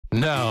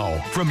Now,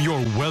 from your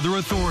weather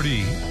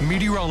authority,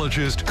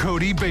 meteorologist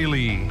Cody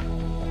Bailey.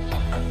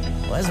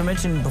 Well, as I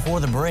mentioned before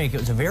the break, it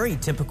was a very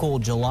typical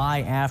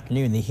July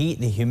afternoon. The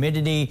heat, the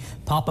humidity,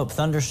 pop-up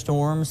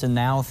thunderstorms, and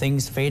now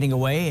things fading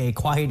away. A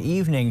quiet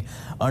evening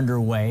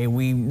underway.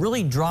 We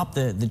really dropped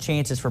the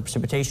chances for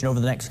precipitation over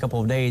the next couple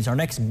of days. Our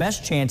next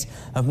best chance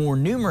of more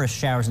numerous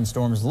showers and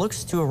storms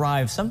looks to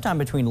arrive sometime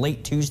between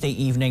late Tuesday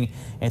evening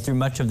and through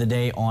much of the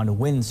day on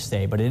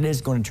Wednesday. But it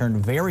is going to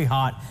turn very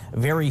hot,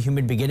 very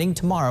humid beginning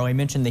tomorrow. I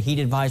mentioned the heat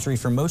advisory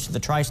for most of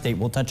the tri-state.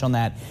 We'll touch on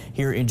that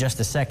here in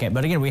just a second.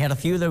 But again, we had a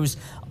few of those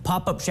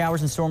pop-up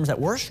showers and storms that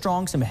were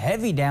strong, some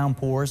heavy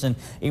downpours, and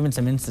even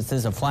some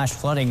instances of flash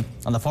flooding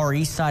on the far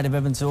east side of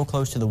Evansville,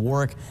 close to the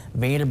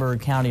Warwick-Vanderburgh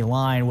County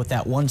line with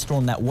that one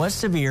storm that was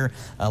severe.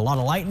 A lot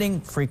of lightning,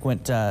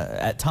 frequent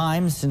at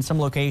times in some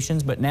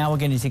locations, but now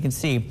again, as you can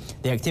see,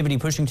 the activity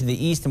pushing to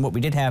the east and what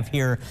we did have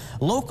here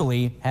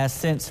locally has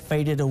since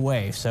faded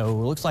away. So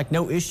it looks like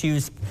no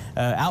issues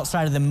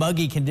outside of the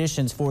muggy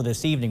conditions for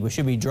this evening. We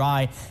should be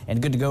dry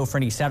and good to go for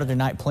any Saturday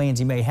night plans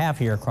you may have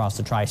here across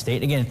the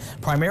tri-state. Again,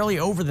 primarily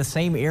over the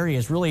same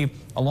areas, really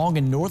along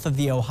and north of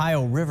the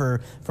Ohio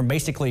River, from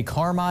basically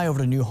Carmi over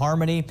to New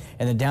Harmony,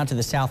 and then down to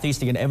the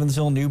southeast again,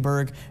 Evansville,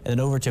 Newburgh, and then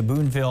over to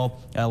Boonville,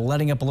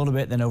 letting up a little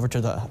bit, then over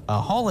to the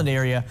Holland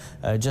area,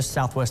 just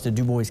southwest of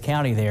Dubois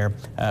County there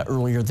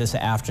earlier this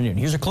afternoon.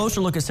 Here's a closer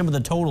look at some of the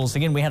totals.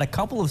 Again, we had a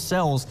couple of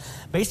cells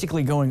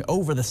basically going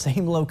over the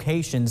same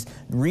locations,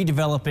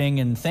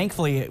 redeveloping, and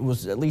thankfully it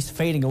was at least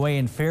fading away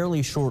and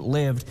fairly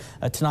short-lived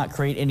to not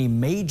create any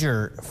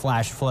major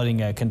flash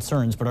flooding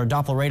concerns. But our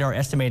Doppler radar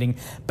estimating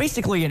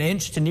basically an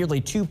inch to nearly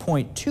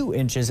 2.2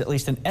 inches, at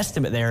least an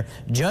estimate there,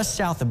 just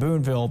south of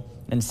Boonville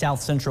and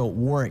south central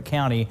Warwick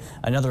County.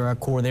 Another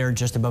core there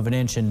just above an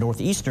inch in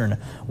northeastern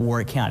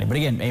Warwick County. But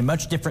again, a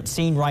much different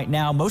scene right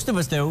now. Most of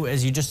us, though,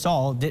 as you just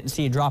saw, didn't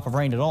see a drop of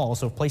rain at all.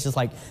 So places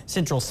like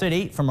Central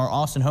City, from our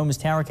Austin Homes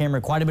tower camera,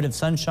 quite a bit of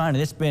sunshine,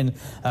 and it's been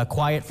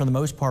quiet for the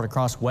most part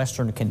across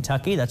western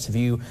Kentucky. That's the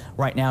view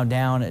right now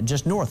down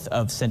just north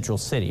of Central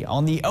City.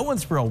 On the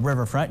Owensboro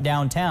riverfront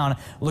downtown,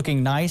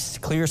 looking nice,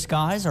 clear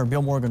skies. Our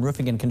Bill Morgan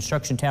Roofing and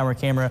Construction tower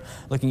camera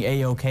looking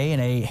A-OK,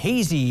 and a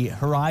hazy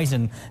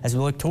horizon as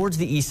we look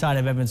towards the east side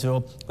of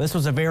Evansville. This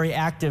was a very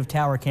active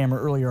tower camera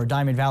earlier. Our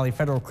Diamond Valley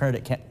Federal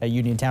Credit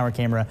Union tower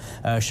camera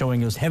showing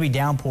those heavy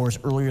downpours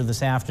earlier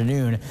this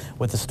afternoon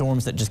with the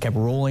storms that just kept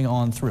rolling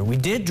on through. We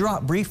did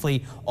drop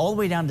briefly all the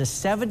way down to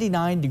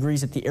 79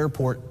 degrees at the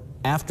airport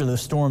after the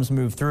storms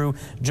moved through,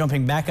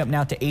 jumping back up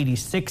now to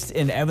 86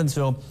 in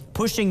Evansville,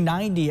 pushing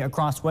 90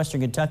 across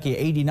western Kentucky,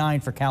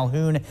 89 for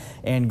Calhoun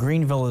and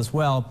Greenville as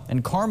well,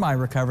 and Carmi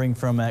recovering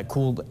from that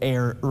cooled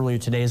air earlier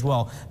today as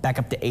well, back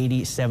up to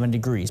 87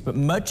 degrees. But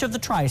much of the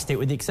tri-state,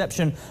 with the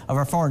exception of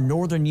our far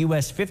northern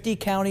U.S. 50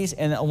 counties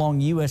and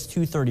along U.S.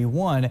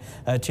 231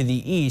 to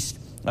the east,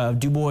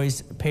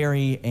 Dubois,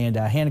 Perry, and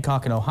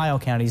Hancock and Ohio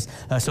counties.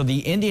 So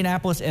the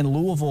Indianapolis and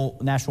Louisville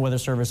National Weather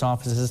Service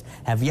offices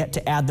have yet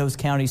to add those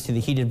counties to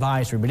the heat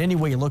advisory. But any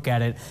way you look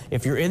at it,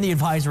 if you're in the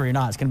advisory or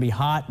not, it's going to be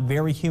hot,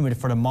 very humid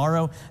for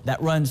tomorrow. That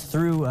runs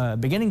through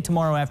beginning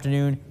tomorrow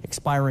afternoon,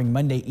 expiring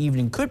Monday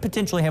evening. Could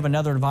potentially have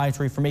another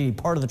advisory for maybe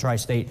part of the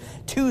tri-state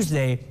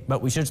Tuesday,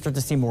 but we should start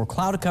to see more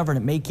cloud cover,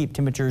 and it may keep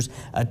temperatures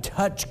a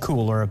touch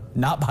cooler,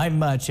 not by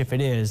much if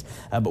it is,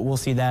 but we'll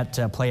see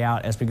that play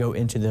out as we go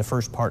into the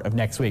first part of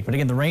next week. But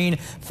again, the rain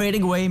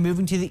fading away,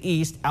 moving to the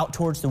east, out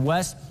towards the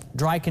west.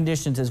 Dry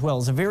conditions as well.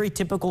 It's a very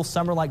typical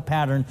summer-like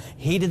pattern.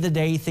 Heat of the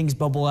day, things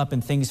bubble up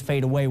and things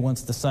fade away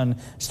once the sun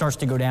starts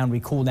to go down.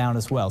 We cool down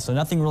as well. So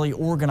nothing really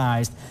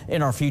organized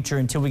in our future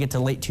until we get to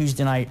late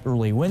Tuesday night,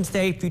 early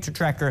Wednesday. Future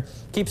tracker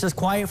keeps us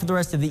quiet for the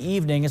rest of the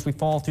evening as we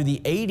fall through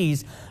the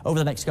 80s over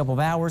the next couple of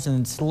hours and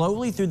then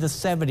slowly through the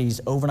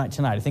 70s overnight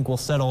tonight. I think we'll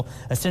settle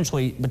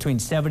essentially between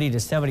 70 to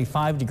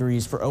 75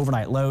 degrees for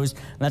overnight lows.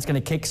 And that's going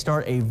to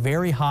kickstart a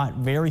very hot,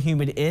 very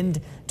humid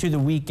end to the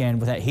weekend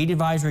with that heat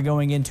advisory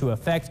going into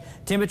effect.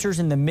 Temperatures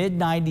in the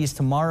mid-90s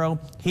tomorrow.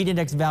 Heat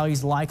index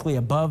values likely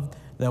above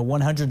the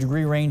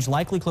 100-degree range,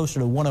 likely closer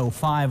to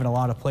 105 in a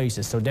lot of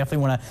places. So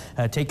definitely want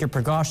to take your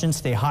precautions,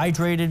 stay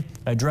hydrated,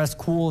 dress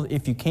cool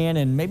if you can,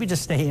 and maybe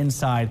just stay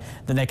inside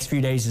the next few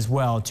days as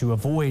well to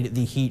avoid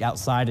the heat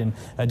outside, and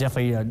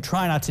definitely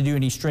try not to do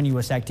any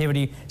strenuous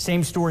activity.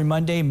 Same story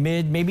Monday,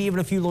 maybe even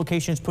a few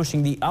locations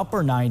pushing the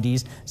upper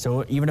 90s,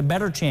 so even a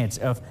better chance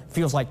of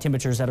feels like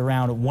temperatures at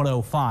around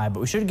 105. But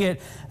we should get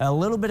a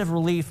little bit of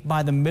relief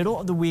by the middle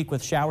of the week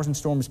with showers and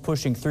storms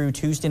pushing through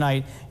Tuesday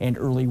night and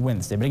early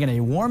Wednesday. But again, a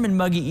warm and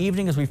muggy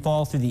evening as we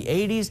fall through the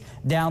 80s,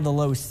 down the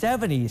low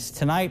 70s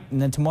tonight,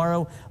 and then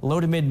tomorrow low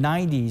to mid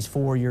 90s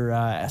for your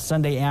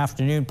Sunday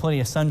afternoon.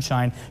 Plenty of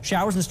sunshine.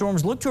 Showers and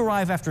storms look to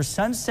arrive after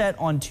sunset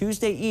on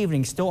Tuesday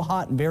evening. Still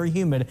hot and very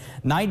humid.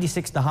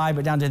 96 the high,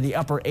 but down to the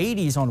upper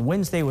 80s on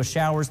Wednesday with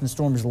showers and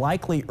storms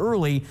likely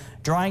early,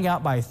 drying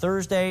out by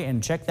Thursday.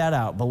 And check that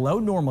out, below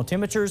normal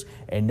temperatures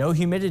and no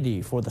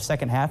humidity for the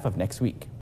second half of next week.